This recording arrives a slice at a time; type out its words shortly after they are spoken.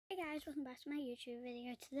guys, welcome back to my YouTube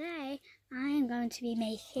video. Today I am going to be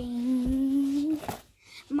making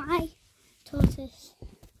my tortoise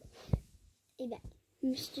event.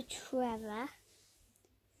 Mr. Trevor.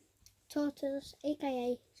 Tortoise,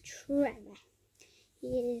 aka Trevor. He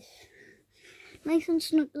is nice and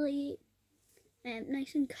snuggly,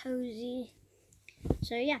 nice and cozy.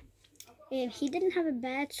 So yeah. He didn't have a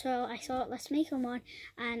bed, so I thought let's make him one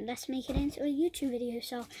and let's make it into a YouTube video.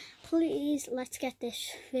 So please, let's get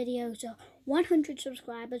this video to 100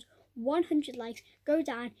 subscribers, 100 likes. Go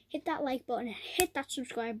down, hit that like button and hit that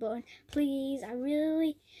subscribe button. Please, I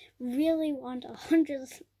really want 100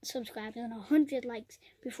 subscribers and 100 likes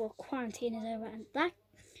before quarantine is over. And that,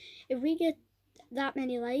 if we get that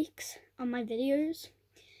many likes on my videos,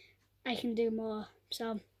 I can do more.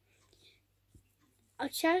 So I'll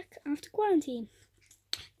check after quarantine.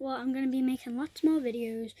 Well, I'm going to be making lots more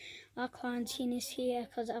videos while quarantine is here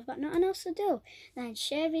because I've got nothing else to do than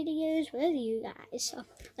share videos with you guys. So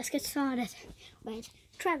let's get started with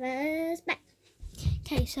Trevor's bed.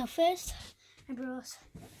 Okay, so first I brought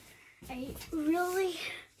a really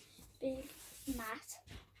big mat.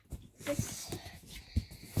 This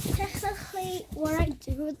technically what I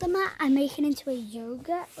do with the mat, I make it into a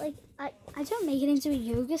yoga. Like I don't make it into a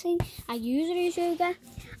yoga thing. I use it as yoga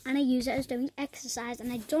and I use it as doing exercise.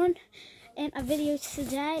 And I've done a video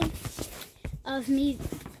today of me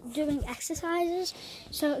doing exercises.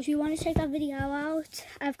 So if you want to check that video out,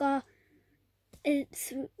 I've got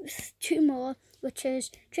two more, which is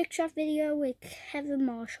trick shot video with Kevin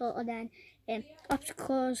Marshall, and then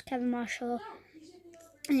obstacles Kevin Marshall.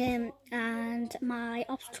 And my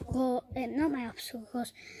obstacle, not my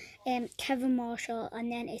obstacles, Kevin Marshall,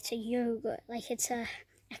 and then it's a yoga, like it's a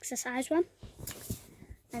exercise one.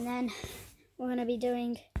 And then we're going to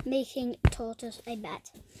be making tortoise a bed.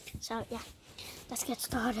 So yeah, let's get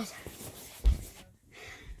started.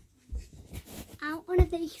 I don't want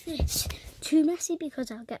to make this too messy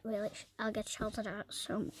because I'll get shouted out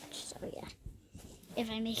so much. So yeah, if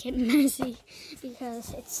I make it messy,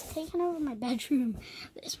 because it's taken over my bedroom,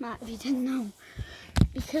 this mat, if you didn't know,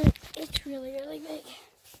 because it's really big.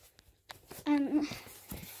 And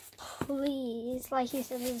please, like you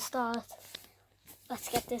said at the start, let's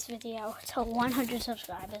get this video to 100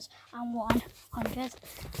 subscribers and 100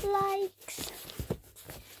 likes.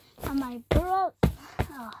 And my bro,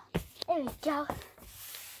 there we go.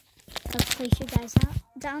 I'll place you guys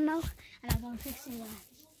down now, and I'm going to fix it now.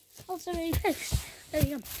 Also already fixed. There we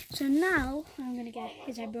go. So now I'm gonna get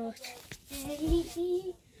his eyebrows.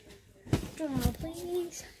 Hey, drum roll,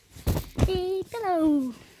 please. Hey,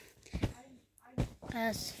 hello.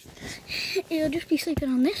 As he'll just be sleeping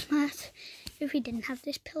on this mat if he didn't have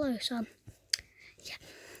this pillow. So yeah.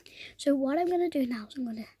 So what I'm gonna do now is I'm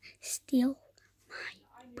gonna steal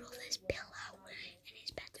my brother's pillow in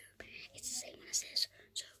his bedroom. It's the same one as this.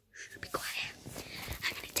 So shh, be quiet.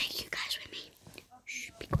 I'm gonna take you guys with me.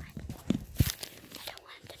 Shh, be quiet. I don't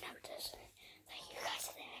want him to notice that you guys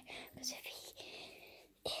are there, because if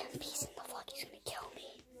he's in the vlog, he's gonna kill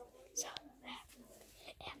me. So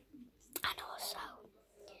and also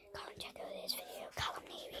go and check out this video, Callum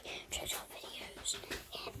Neary, trick shot videos,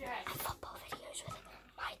 and football videos with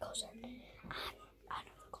my cousin and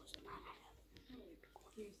another cousin that I have.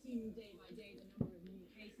 We've seen day by day the number of new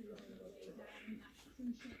cases on the way down, that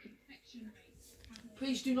crucial infection rate.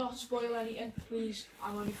 Please do not spoil anything, please.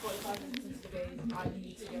 I'm only 45 minutes into the game. I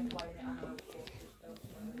need to get playing it.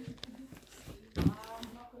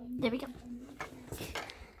 There we go.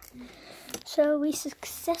 So we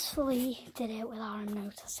successfully did it without him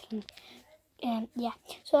noticing. Yeah,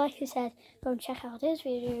 so like I said, go and check out his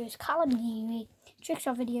videos, Callum Neary, trick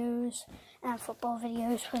shot videos, and football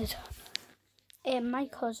videos with my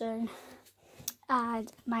cousin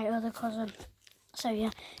and my other cousin. So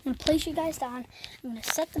yeah, I'm going to place you guys down, I'm going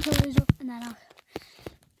to set the pillows up, and then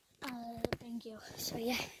I'll bring you. So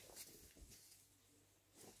yeah.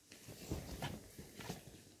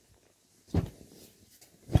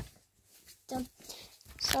 Done.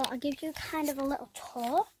 So I'll give you kind of a little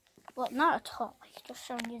tour. Well, not a tour, like just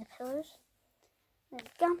showing you the pillows. There we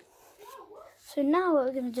go. So now what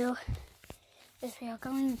we're going to do is we are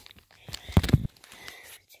going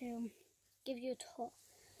to give you a tour.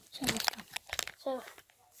 So let's go. So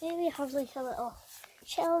here we have like a little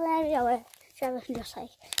chill area where Trevor can just like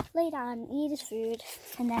lay down and eat his food.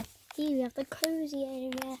 And then here we have the cozy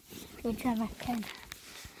area where Trevor can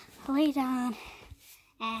lay down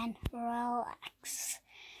and relax.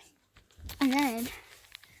 And then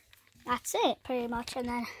that's it pretty much. And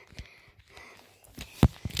then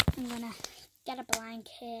I'm gonna get a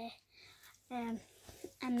blanket and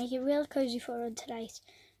make it real cozy for him tonight.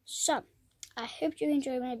 So I hope you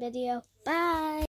enjoyed my video. Bye!